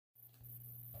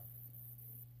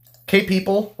Okay,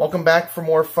 people, welcome back for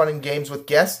more fun and games with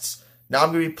guests. Now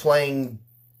I'm going to be playing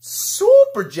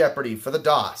Super Jeopardy for the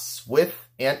DOS with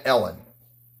Aunt Ellen.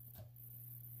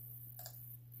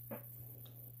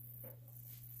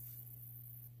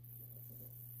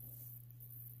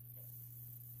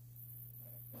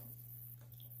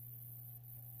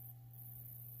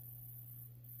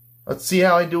 Let's see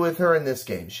how I do with her in this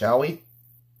game, shall we?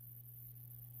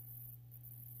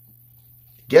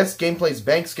 Guess Gameplay's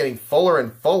bank's getting fuller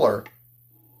and fuller.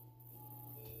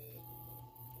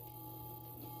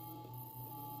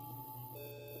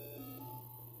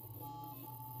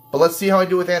 But let's see how I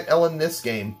do with Aunt Ellen in this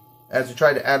game, as we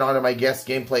try to add on to my Guess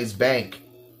Gameplay's bank.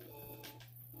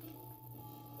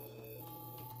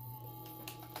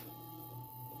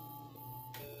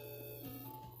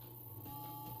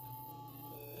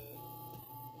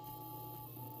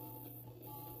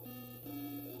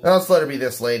 Now let's let her be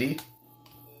this lady.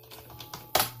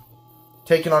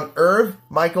 Taking on Irv,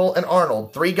 Michael, and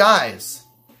Arnold. 3 guys.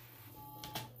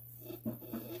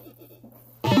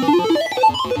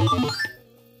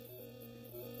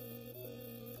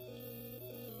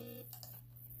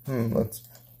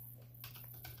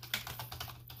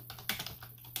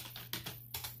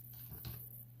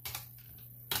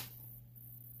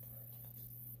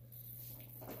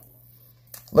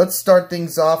 Let's start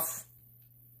things off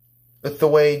with the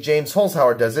way James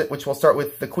Holzhauer does it, which will start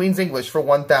with the Queen's English for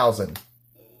 1,000.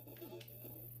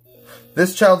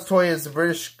 This child's toy is the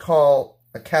British call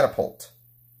a catapult.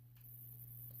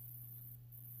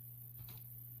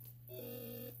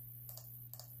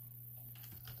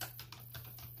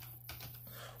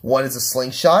 What is a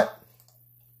slingshot?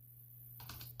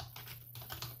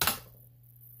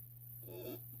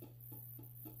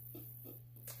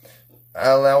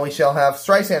 Now we shall have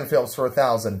Streisand films for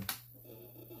 1,000.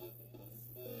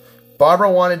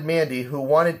 Barbara wanted Mandy, who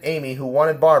wanted Amy, who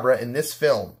wanted Barbara in this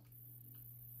film.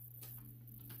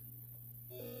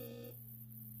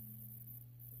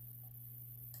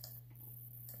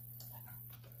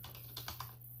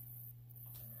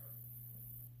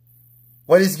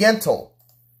 What is Yentl?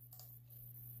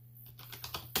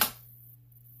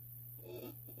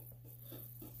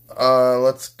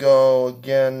 Let's go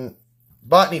again.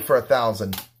 Botany for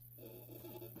 1,000.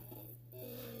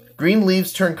 Green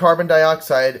leaves turn carbon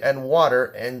dioxide and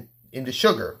water into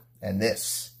sugar. And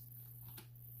this.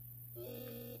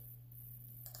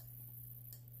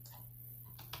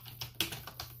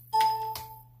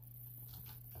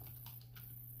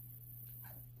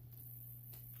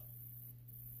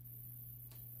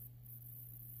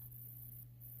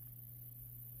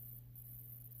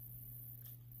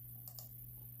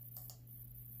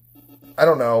 I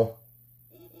don't know.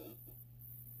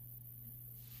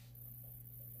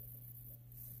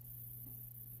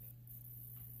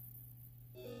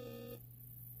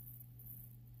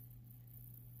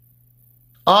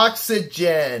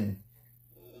 Oxygen.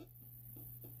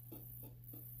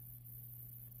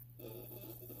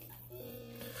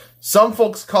 Some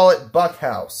folks call it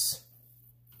Buckhouse.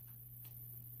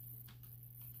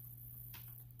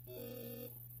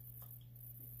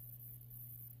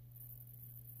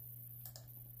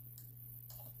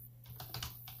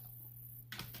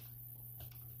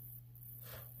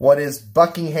 What is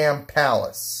Buckingham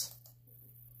Palace?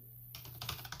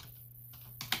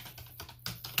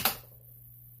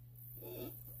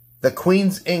 The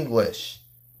Queen's English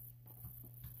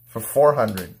for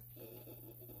 400.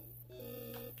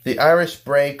 The Irish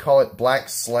Bray call it black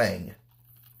slang.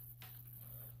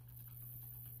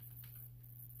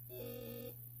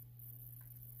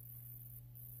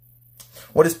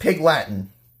 What is Pig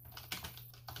Latin?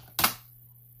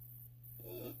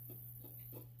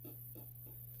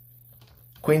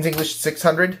 Queen's English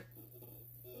 600.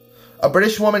 A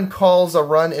British woman calls a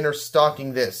run in her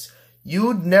stocking this.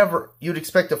 You'd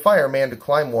expect a fireman to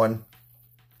climb one.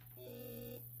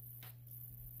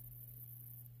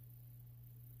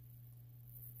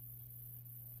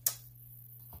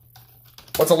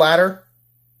 What's a ladder?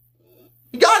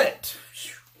 You got it!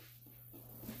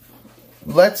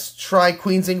 Let's try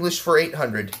Queen's English for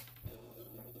 800.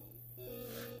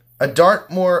 A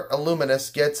Dartmoor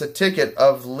alumnus gets a ticket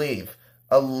of leave.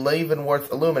 A Leavenworth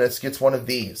alumnus gets one of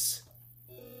these.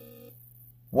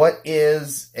 What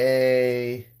is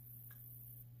a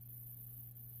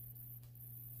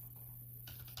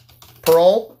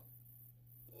parole?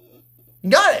 You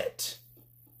got it!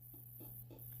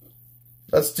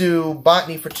 Let's do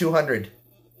botany for 200.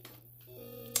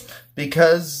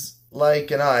 Because, like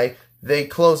an eye, they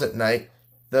close at night.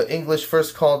 The English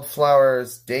first called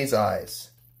flowers day's eyes.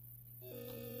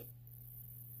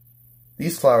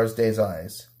 These flowers day's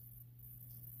eyes.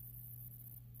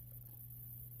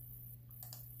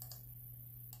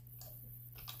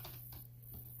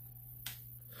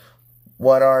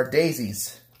 What are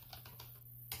daisies?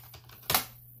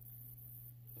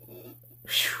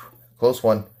 Whew, close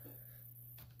one.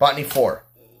 Botany 4.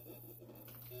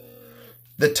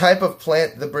 The type of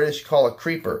plant the British call a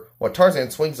creeper. What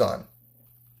Tarzan swings on.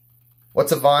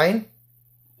 What's a vine?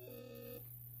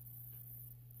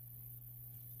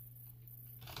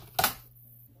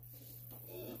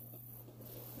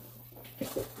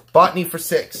 Botany for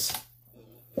 6.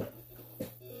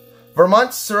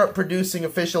 Vermont's syrup-producing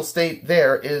official state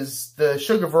there is the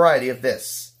sugar variety of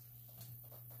this.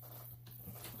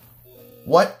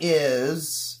 What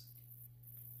is...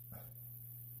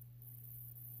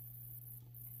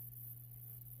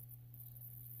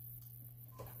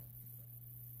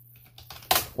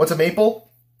 What's a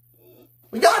maple?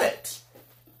 We got it!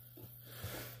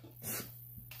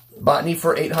 Botany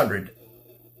for 800.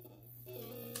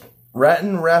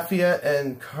 Rattan, raffia,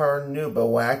 and carnauba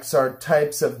wax are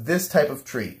types of this type of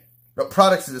tree. No,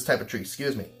 products of this type of tree,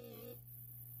 excuse me.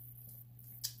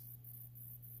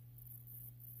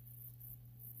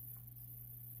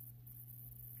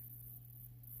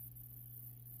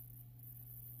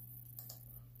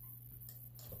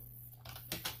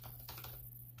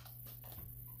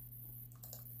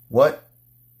 What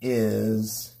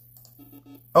is...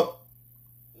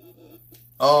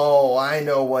 Oh, I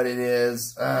know what it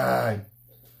is. I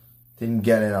didn't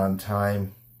get it on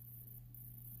time.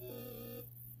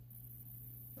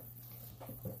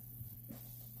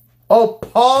 Oh,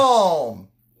 palm!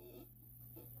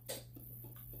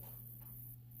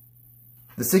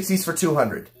 The 60s for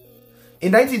 200.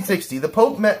 In 1960, the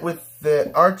Pope met with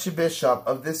the Archbishop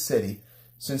of this city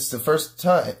for the first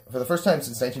time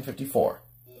since 1954.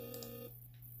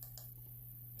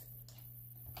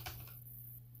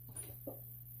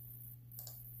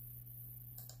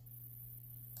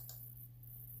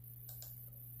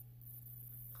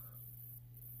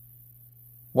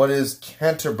 What is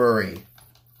Canterbury?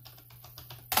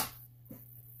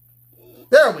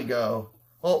 There we go.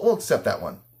 Well, we'll accept that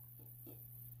one.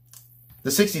 The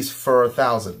 60s for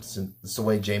 1,000, since it's the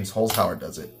way James Holzhauer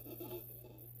does it.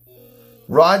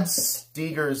 Rod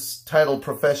Steiger's title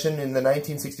profession in the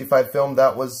 1965 film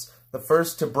that was the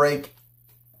first to break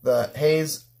the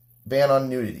Hays ban on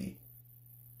nudity.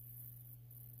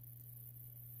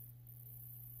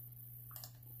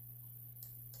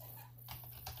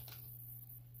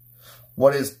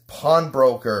 What is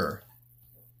pawnbroker?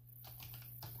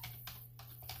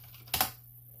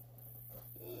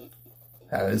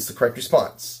 That is the correct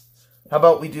response. How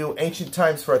about we do ancient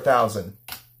times for 1,000?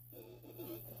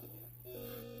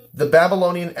 The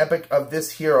Babylonian epic of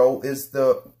this hero is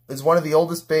one of the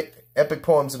oldest epic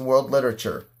poems in world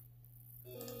literature.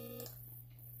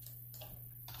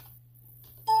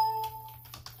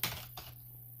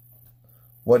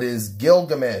 What is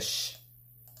Gilgamesh?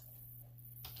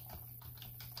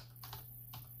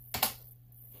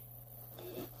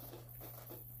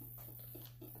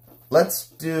 Let's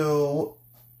do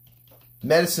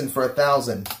medicine for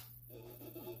 1,000.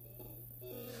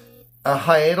 A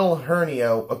hiatal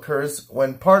hernia occurs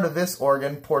when part of this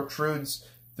organ protrudes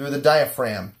through the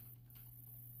diaphragm.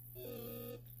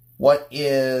 What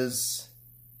is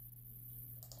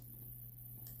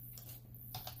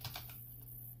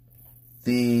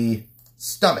the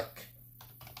stomach?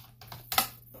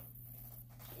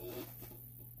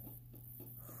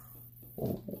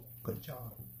 Oh, good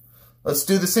job. Let's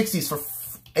do the 60s for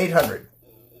 800.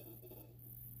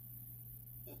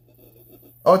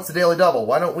 Oh, it's the Daily Double.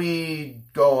 Why don't we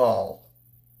go all?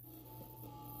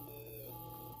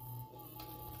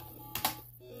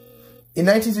 In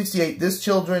 1968, this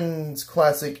children's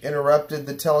classic interrupted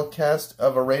the telecast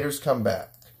of a Raiders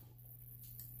comeback.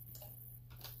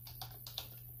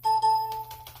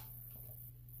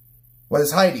 What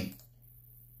is Heidi?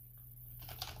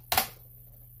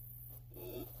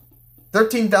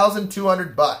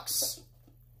 13,200 bucks.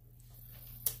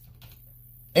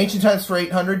 Ancient times for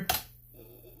 800.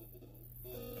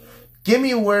 Give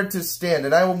me where to stand,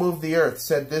 and I will move the earth,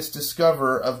 said this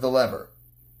discoverer of the lever.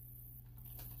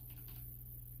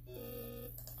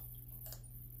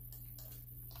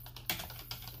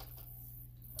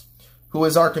 Who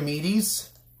is Archimedes?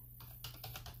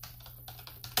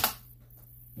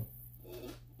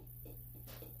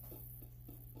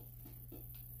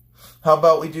 How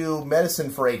about we do medicine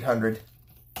for 800?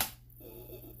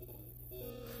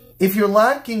 If you're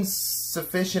lacking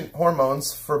sufficient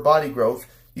hormones for body growth,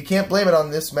 you can't blame it on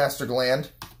this master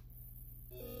gland.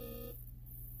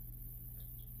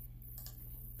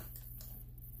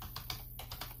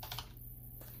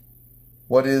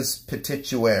 What is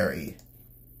pituitary?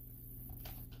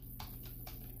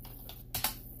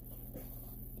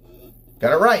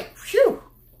 Got it right. Phew!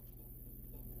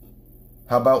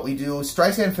 How about we do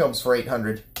Streisand Films for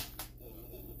 800?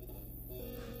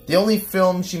 The only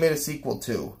film she made a sequel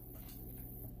to.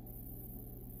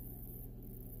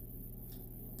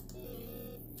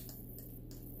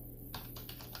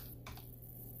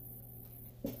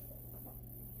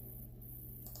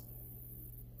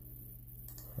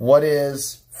 What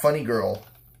is Funny Girl?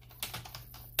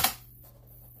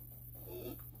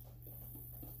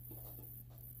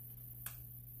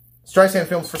 Streisand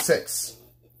Films for 6.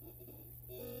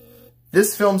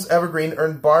 This film's evergreen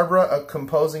earned Barbara a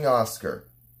composing Oscar.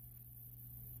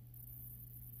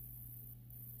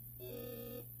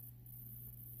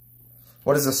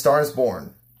 What is A Star is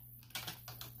Born?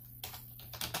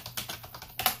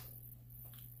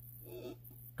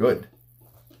 Good.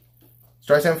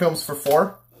 Streisand Films for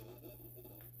 4.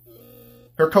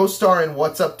 Her co-star in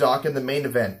What's Up, Doc in the main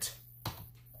event.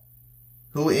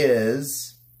 Who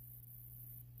is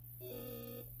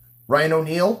Ryan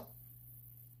O'Neal?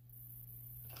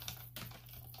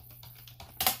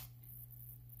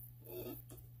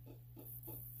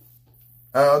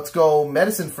 Let's go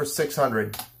Medicine for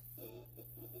 600.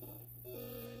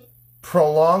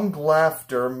 Prolonged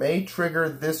laughter may trigger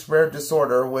this rare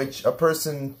disorder, which a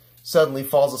person suddenly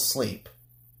falls asleep.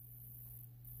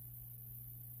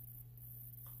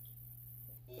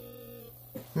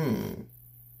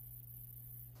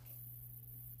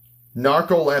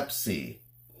 Narcolepsy.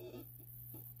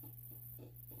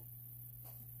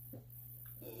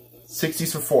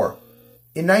 60s for 4.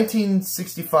 In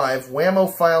 1965,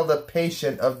 Whammo filed a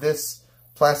patent of this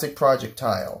plastic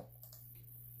projectile.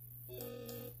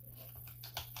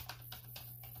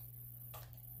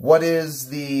 What is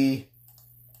the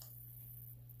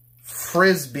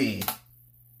Frisbee?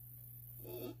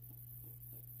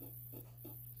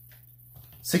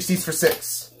 60s for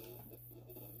 6.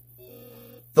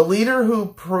 The leader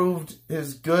who proved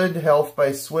his good health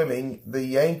by swimming the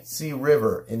Yangtze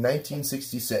River in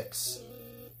 1966.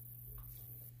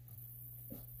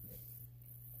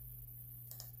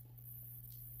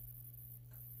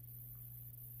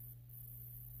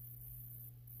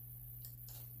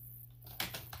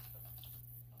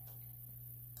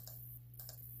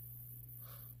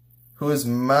 Who is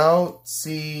Mao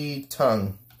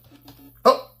Zedong?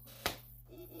 Oh!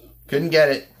 Couldn't get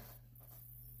it.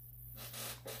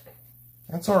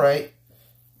 That's alright.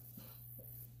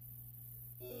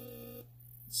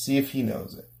 See if he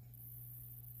knows it.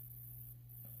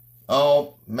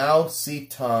 Oh, Mao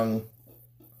Zedong.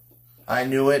 I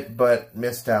knew it, but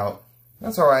missed out.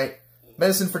 That's alright.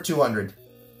 Medicine for 200.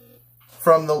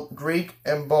 From the Greek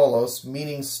embolos,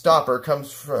 meaning stopper,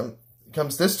 comes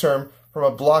this term from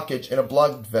a blockage in a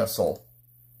blood vessel.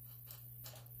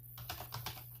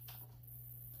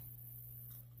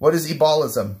 What is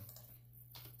ebolism?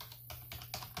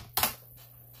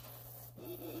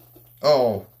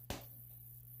 Oh.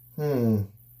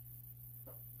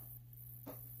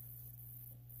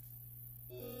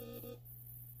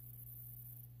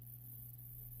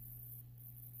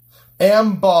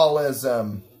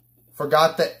 Embolism.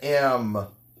 Forgot the M.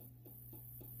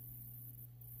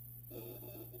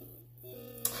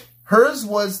 Hers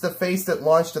was the face that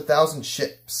launched 1,000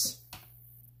 ships.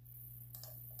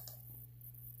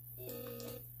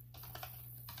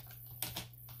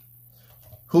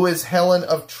 Who is Helen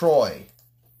of Troy?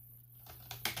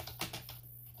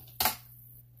 I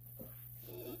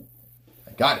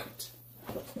got it.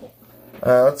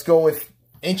 Let's go with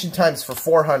Ancient Times for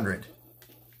 400.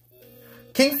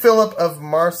 King Philip of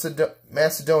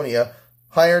Macedonia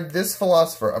hired this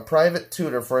philosopher, a private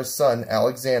tutor for his son,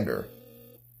 Alexander.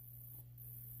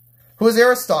 Who is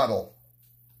Aristotle?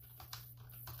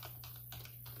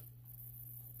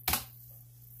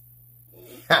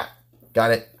 Ha!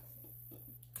 Got it.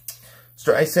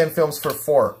 Streisand Films for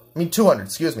 200,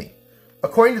 excuse me.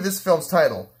 According to this film's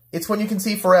title, it's When You Can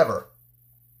See Forever.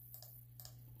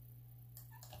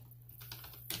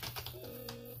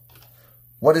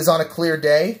 What is On a Clear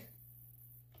Day?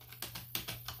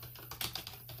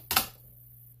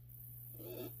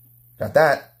 Got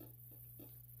that.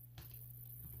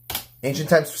 Ancient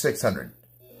Times for 600.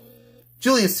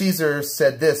 Julius Caesar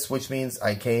said this, which means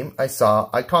I came, I saw,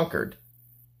 I conquered.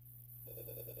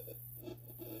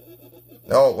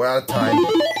 Oh, we're out of time.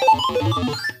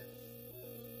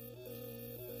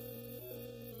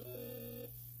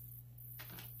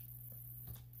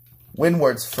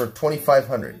 Windwards for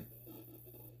 2,500.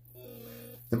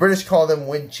 The British call them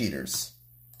wind cheaters.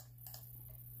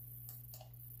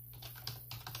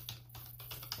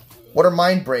 What are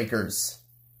mind breakers?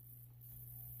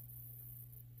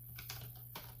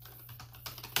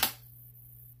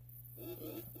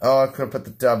 Oh, I could have put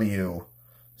the W.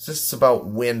 It's just about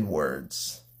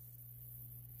windwards.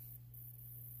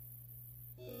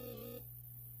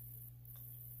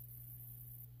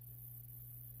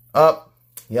 Up.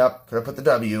 Yep, gotta put the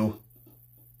W.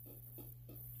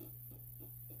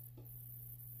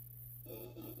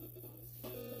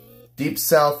 Deep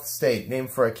South state, named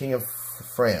for a king of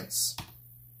France.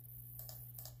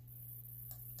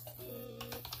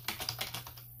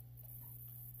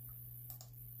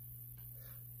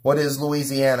 What is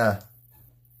Louisiana?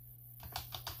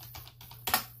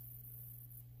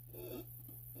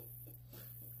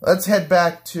 Let's head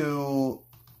back to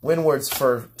Windwards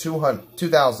for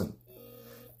 2000.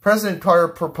 President Carter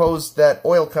proposed that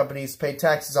oil companies pay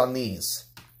taxes on these.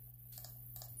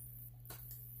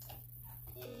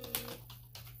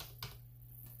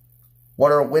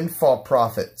 What are windfall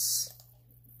profits?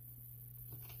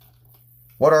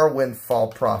 What are windfall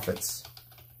profits?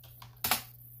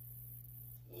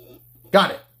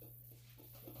 Got it.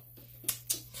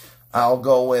 I'll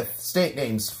go with state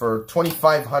names for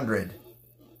 2500.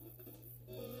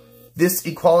 This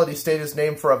equality state is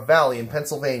named for a valley in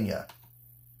Pennsylvania.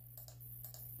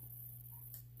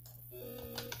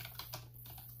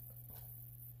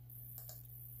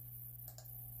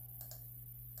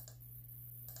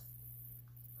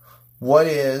 What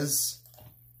is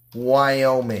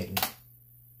Wyoming?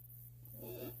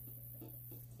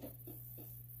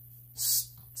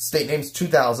 State names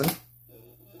 2000.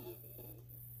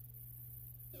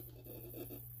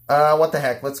 What the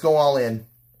heck? Let's go all in.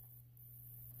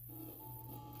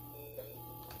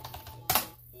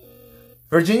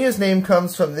 Virginia's name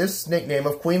comes from this nickname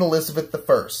of Queen Elizabeth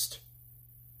I.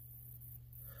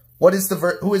 What is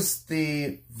who is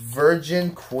the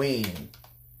Virgin Queen?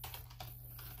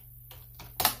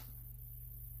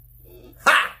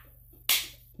 Ha!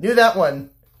 Knew that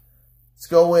one. Let's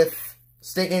go with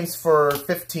state names for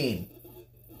 15.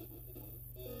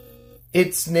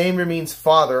 Its name means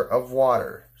Father of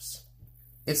Waters.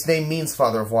 Its name means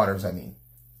Father of Waters, I mean.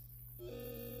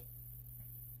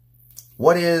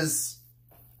 What is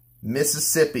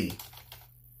Mississippi?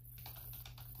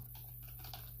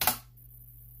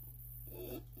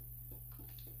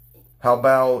 How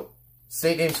about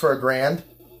state names for a grand?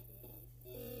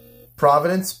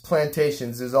 Providence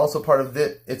Plantations is also part of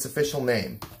its official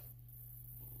name.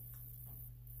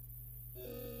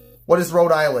 What is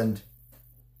Rhode Island?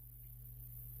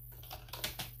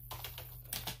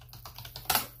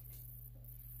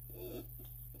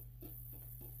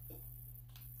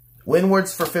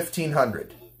 Windwards for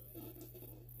 1500.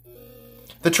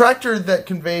 The tractor that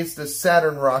conveys the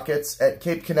Saturn rockets at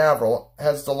Cape Canaveral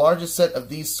has the largest set of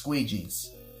these squeegees.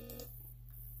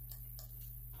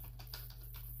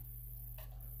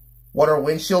 What are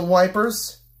windshield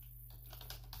wipers?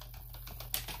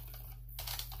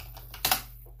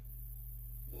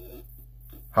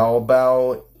 How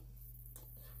about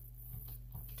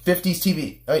 50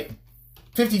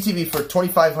 TV for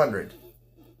 2500.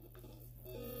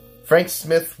 Frank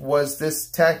Smith was this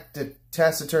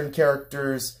taciturn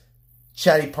character's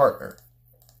chatty partner.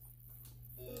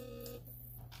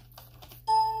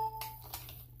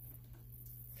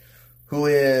 Who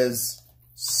is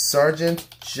Sergeant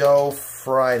Joe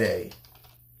Friday?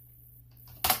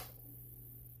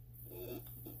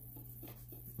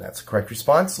 That's a correct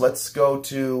response. Let's go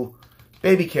to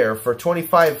baby care for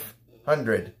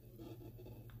 2500.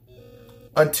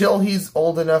 Until he's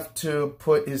old enough to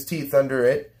put his teeth under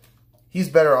it, he's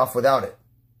better off without it.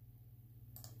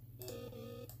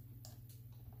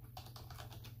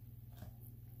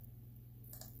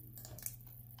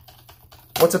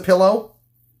 What's a pillow?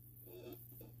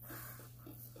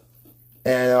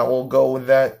 And we'll go with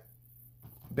that.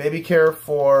 Baby care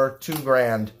for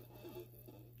 $2,000.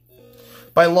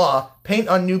 By law, paint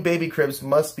on new baby cribs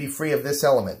must be free of this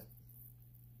element.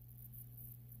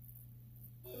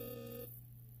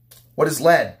 What is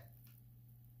lead?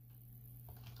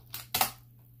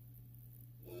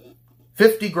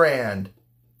 $50,000.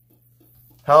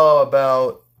 How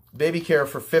about baby care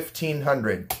for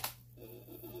 1500?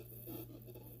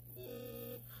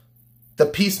 The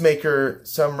peacemaker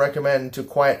some recommend to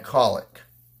quiet colic.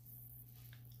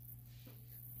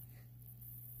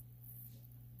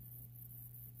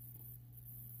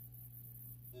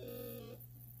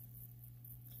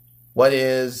 What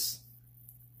is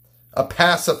a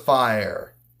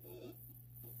pacifier?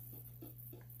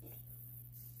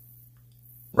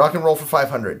 Rock and roll for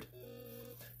 500.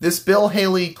 This Bill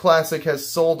Haley classic has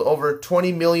sold over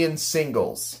 20 million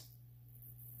singles.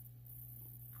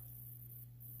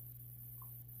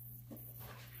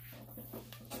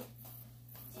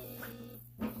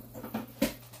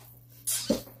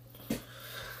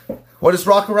 What is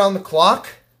Rock Around the Clock?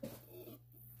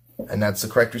 And that's the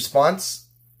correct response.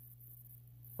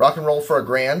 Rock and roll for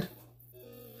 $1,000.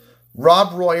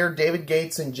 Rob Royer, David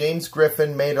Gates, and James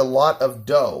Griffin made a lot of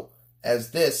dough.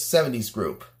 as this 70s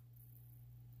group?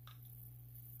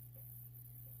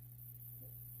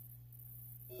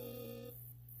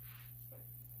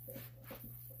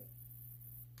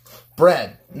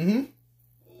 Bread.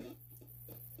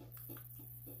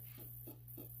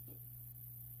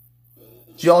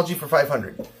 Geology for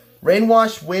 500.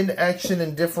 Rainwash, wind action,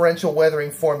 and differential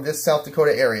weathering form this South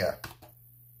Dakota area.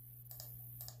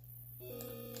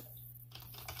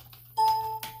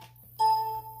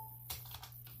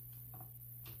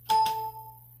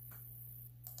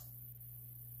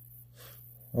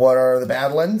 What are the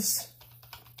Badlands?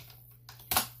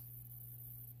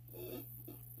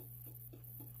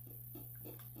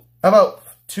 How about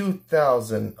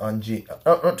 2,000 on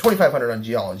 2,500 on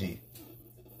geology?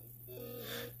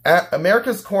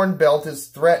 America's Corn Belt is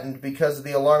threatened because of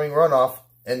the alarming runoff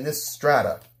in this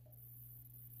strata.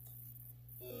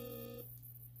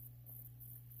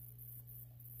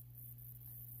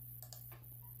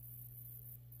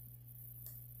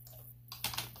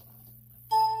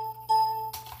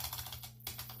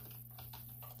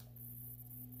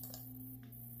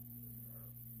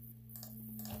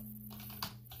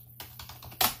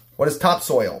 What is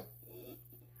topsoil?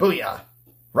 Booyah!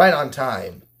 Right on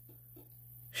time.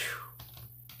 Whew.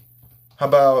 How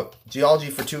about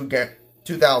geology for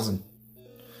 2,000?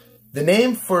 The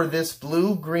name for this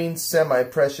blue-green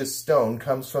semi-precious stone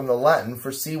comes from the Latin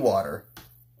for seawater.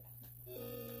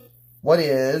 What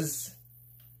is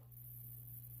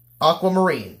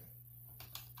aquamarine?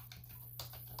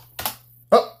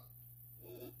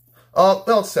 Oh,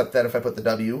 they'll accept that if I put the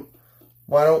W.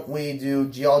 Why don't we do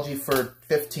geology for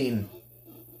 15?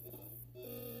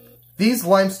 These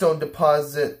limestone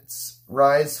deposits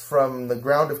rise from the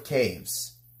ground of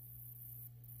caves.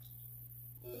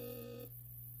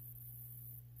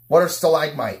 What are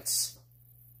stalagmites?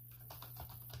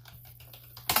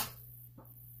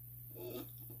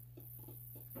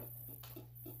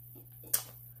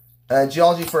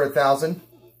 Geology for 1,000.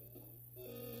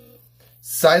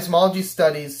 Seismology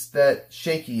studies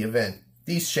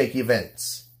these shaky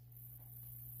events.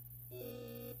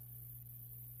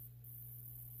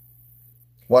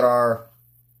 What are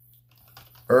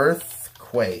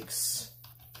earthquakes?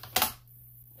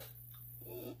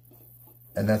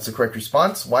 And that's the correct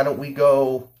response. Why don't we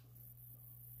go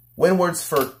windwards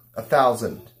for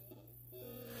 1,000?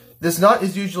 This knot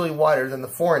is usually wider than the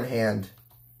four in hand.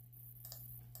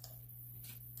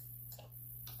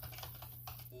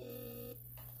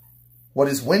 What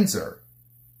is Windsor?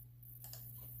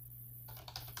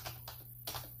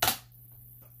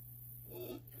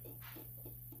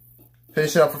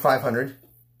 Finish it up for 500.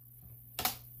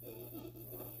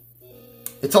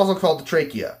 It's also called the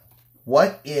trachea.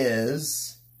 What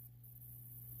is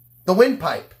the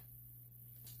windpipe?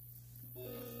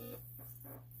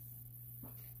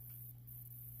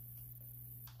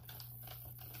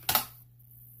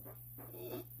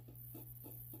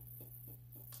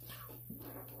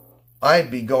 I'd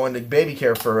be going to baby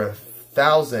care for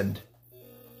 1,000.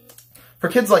 For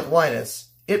kids like Linus,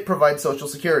 it provides Social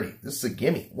Security. This is a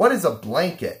gimme. What is a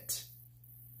blanket?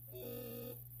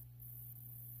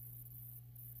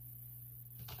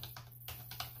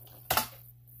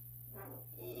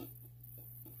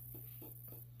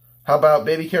 How about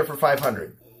baby care for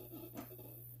 500?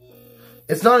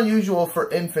 It's not unusual for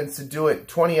infants to do it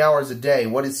 20 hours a day.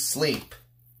 What is sleep?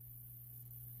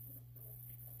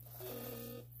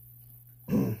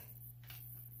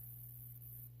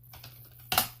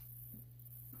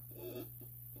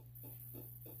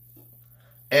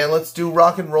 And let's do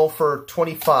rock and roll for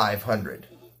 2,500.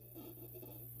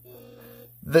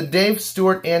 The Dave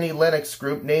Stewart Annie Lennox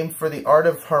group, named for the art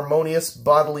of harmonious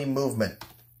bodily movement.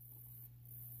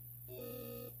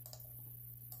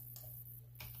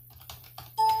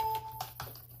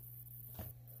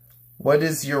 What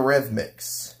is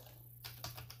Eurythmics?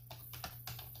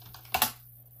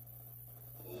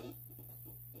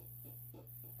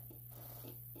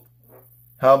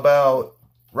 How about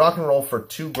rock and roll for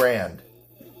 2 grand?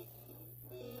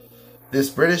 This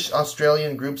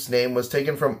British-Australian group's name was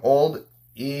taken from old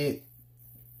EST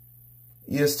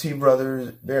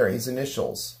Brothers Barry's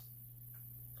initials.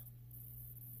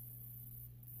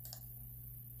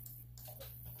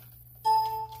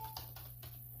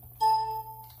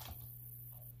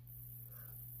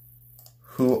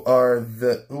 Who are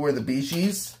the Bee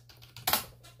Gees?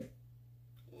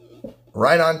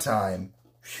 Right on time.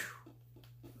 Whew.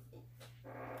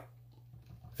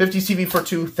 50 CV for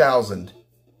 2,000.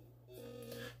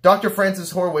 Dr.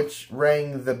 Francis Horwich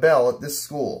rang the bell at this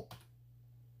school.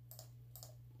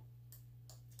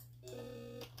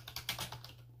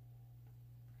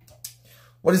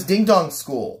 What is Ding Dong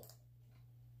School?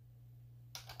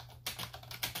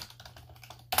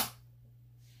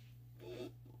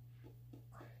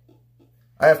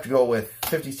 I have to go with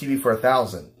 50 TV for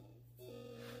 1,000.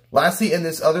 Lastly, in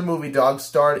this other movie, dogs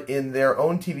starred in their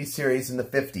own TV series in the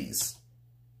 50s.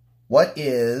 What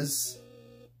is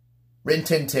Rin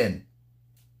Tin Tin?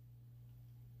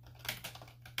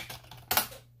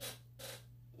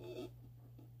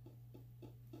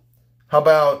 How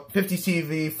about 50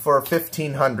 TV for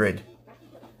 1,500?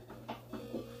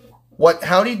 What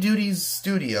Howdy Doody's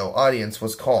studio audience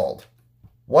was called?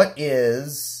 What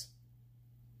is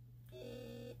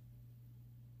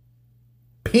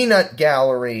Peanut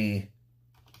Gallery?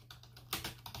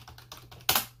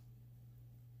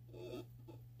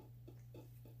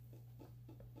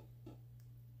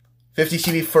 $50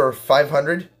 TV for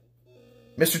 500.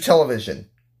 Mr. Television.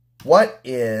 What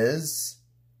is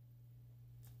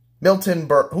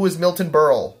who is Milton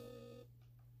Berle?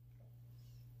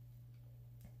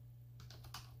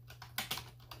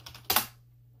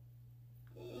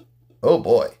 Oh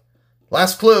boy.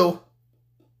 Last clue.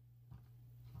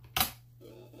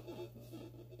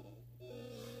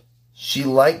 She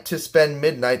liked to spend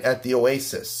midnight at the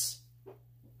Oasis.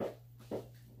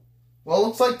 Well, it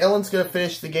looks like Ellen's going to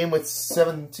finish the game with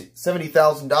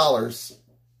 $70,000.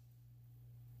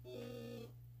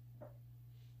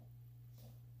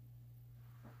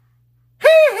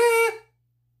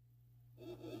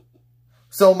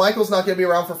 So Michael's not going to be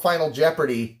around for Final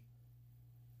Jeopardy.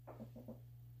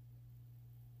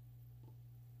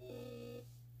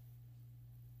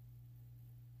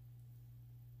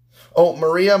 Oh,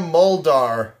 Maria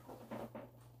Muldaur.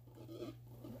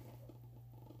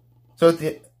 So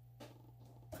the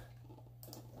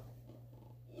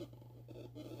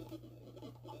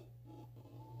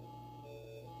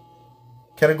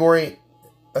category,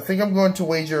 I think I'm going to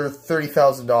wager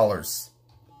 $30,000.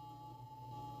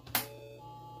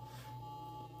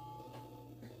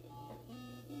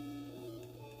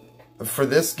 For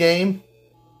this game,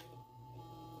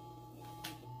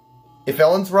 if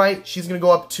Ellen's right, she's going to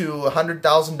go up to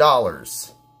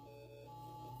 $100,000.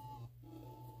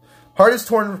 Heart is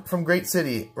Torn from Great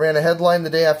City ran a headline the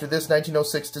day after this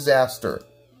 1906 disaster.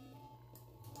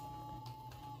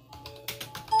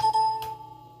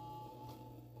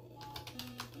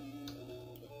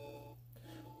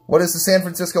 What is the San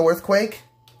Francisco earthquake?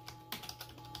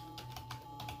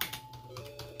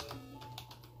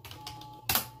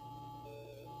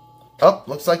 Oh,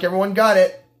 looks like everyone got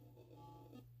it.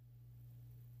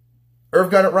 Irv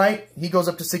got it right. He goes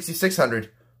up to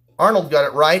 6,600. Arnold got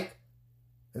it right.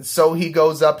 And so he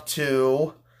goes up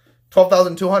to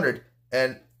 12,200.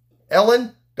 And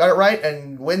Ellen got it right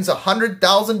and wins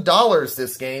 $100,000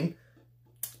 this game.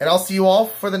 And I'll see you all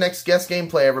for the next guest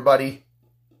gameplay, everybody.